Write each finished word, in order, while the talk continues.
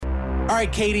All right,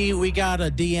 Katie, we got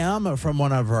a DM from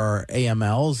one of our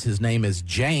AMLs. His name is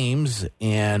James,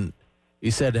 and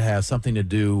he said it has something to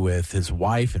do with his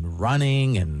wife and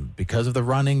running, and because of the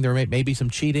running, there may be some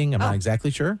cheating. I'm not exactly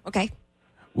sure. Okay.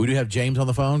 We do have James on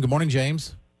the phone. Good morning,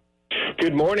 James.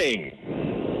 Good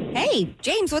morning. Hey,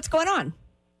 James, what's going on?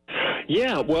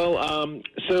 Yeah, well,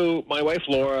 so my wife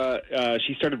Laura,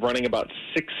 she started running about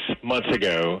 6 months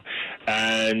ago,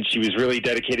 and she was really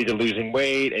dedicated to losing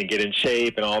weight and get in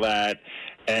shape and all that,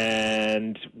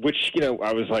 and which,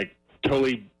 I was like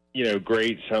totally,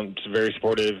 great, sounds very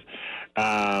supportive,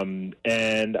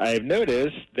 and I've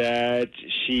noticed that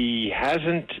she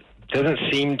doesn't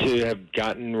seem to have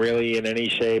gotten really in any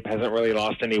shape, hasn't really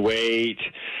lost any weight,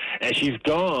 and she's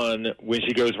gone, when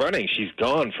she goes running, she's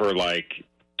gone for like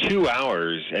 2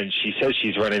 hours, and she says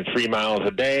she's running 3 miles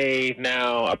a day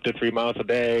now, up to 3 miles a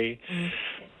day.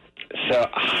 So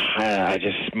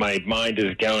my mind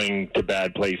is going to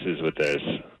bad places with this.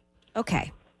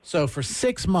 Okay. So for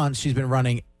 6 months, she's been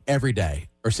running every day,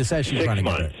 or she says she's 6 running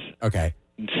months. every day. Okay.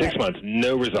 6 months,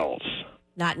 no results.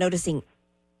 Not noticing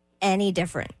any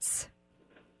difference.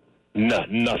 No,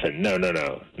 nothing. No.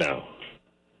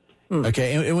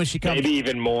 Okay, and when she comes... Maybe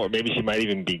even more. Maybe she might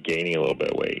even be gaining a little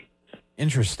bit of weight.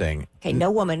 Interesting. Okay,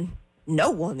 no woman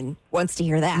wants to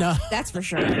hear that. No. That's for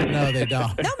sure. No, they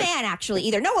don't. No man, actually,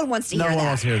 either. No one wants to hear that. No one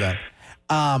wants to hear that.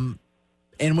 And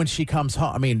when she comes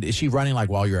home, is she running like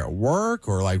while you're at work,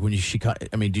 or like when do you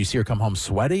see her come home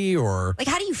sweaty, or Like,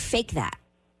 how do you fake that?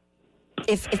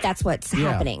 If that's what's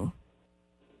happening.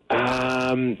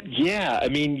 Yeah.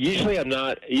 Usually I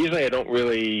don't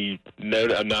really know.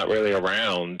 I'm not really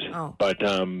around. Oh. But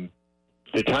the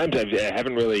times I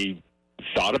haven't really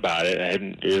thought about it. I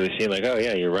hadn't really seen like, oh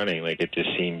yeah, you're running. Like it just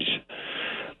seems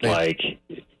like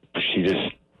she just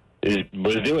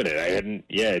was doing it.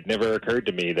 It never occurred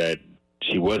to me that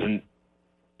she wasn't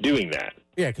doing that.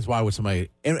 Yeah, because why would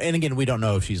somebody? And again, we don't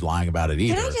know if she's lying about it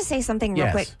either. Can I just say something real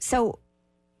Yes. quick? So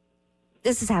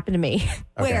this has happened to me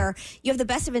where you have the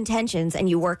best of intentions and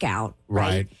you work out,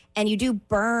 right? And you do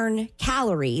burn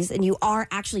calories and you are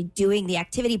actually doing the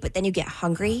activity, but then you get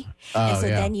hungry. And so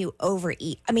then you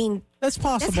overeat. That's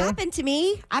possible. That's happened to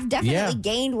me. I've definitely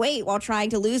gained weight while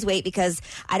trying to lose weight because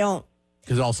I don't.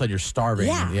 Because all of a sudden you're starving.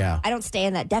 Yeah. I don't stay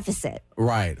in that deficit.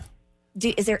 Right.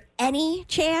 Is there any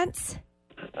chance?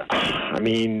 I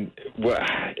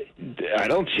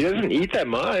don't. She doesn't eat that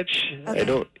much. Okay. I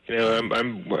don't.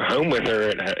 I'm home with her,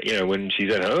 and when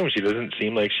she's at home, she doesn't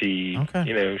seem like she.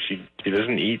 Okay. She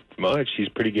doesn't eat much. She's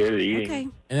pretty good at eating. Okay.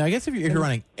 And I guess if you're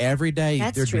running every day,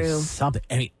 That's there'd be true.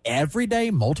 something. Every day,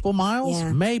 multiple miles,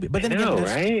 Yeah. maybe. But then again,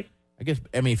 right? I guess.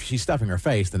 If she's stuffing her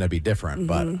face, then that'd be different.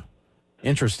 But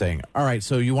interesting. All right.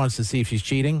 So you want us to see if she's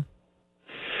cheating?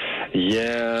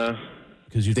 Yeah.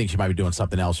 Because you think she might be doing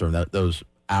something else during those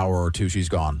hour or two she's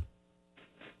gone.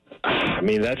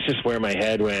 That's just where my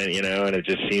head went, and it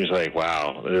just seems like,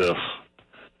 wow, ugh.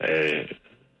 I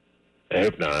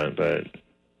hope not, but...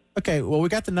 Okay, well, we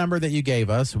got the number that you gave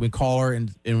us. We call her,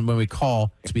 and when we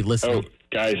call, to be listening. Oh,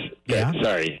 guys,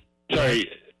 sorry.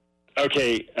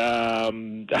 Okay, I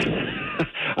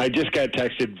just got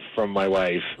texted from my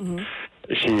wife.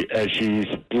 She's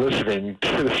listening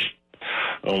to the...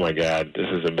 Oh, my God, this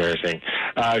is embarrassing.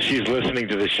 She's listening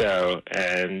to the show,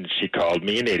 and she called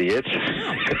me an idiot.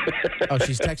 Oh,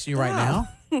 she's texting you right now?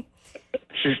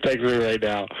 She's texting me right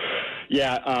now.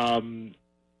 Yeah.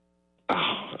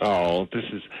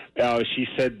 She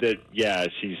said that. Yeah,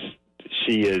 she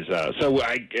is.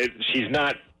 She's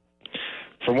not.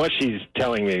 From what she's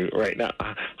telling me right now.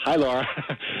 Hi, Laura.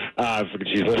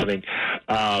 She's listening.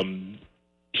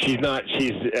 She's not.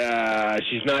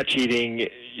 She's not cheating.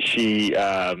 She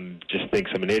just thinks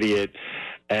I'm an idiot,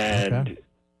 and.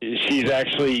 She's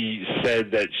actually said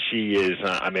that she is.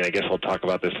 I guess we'll talk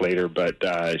about this later. But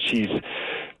she's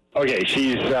okay.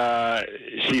 She's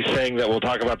saying that we'll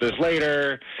talk about this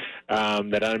later.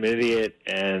 That I'm an idiot,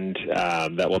 and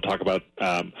that we'll talk about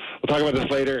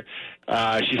this later.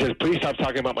 She says, "Please stop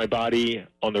talking about my body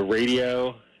on the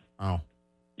radio." Oh,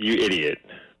 you idiot!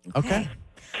 Okay.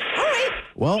 All right.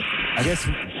 Well, I guess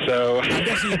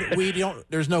we don't.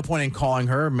 There's no point in calling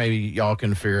her. Maybe y'all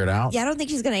can figure it out. Yeah, I don't think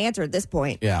she's going to answer at this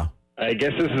point. Yeah. I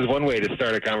guess this is one way to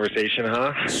start a conversation,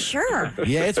 huh? Sure.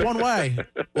 Yeah, it's one way.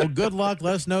 Well, good luck.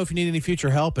 Let us know if you need any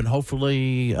future help, and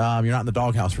hopefully you're not in the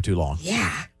doghouse for too long.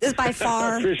 Yeah. This is by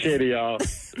far Appreciate it, y'all.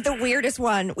 the weirdest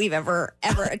one we've ever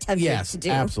attempted to do. Yes,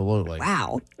 absolutely.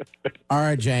 Wow. All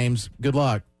right, James. Good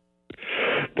luck.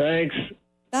 Thanks.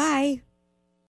 Bye.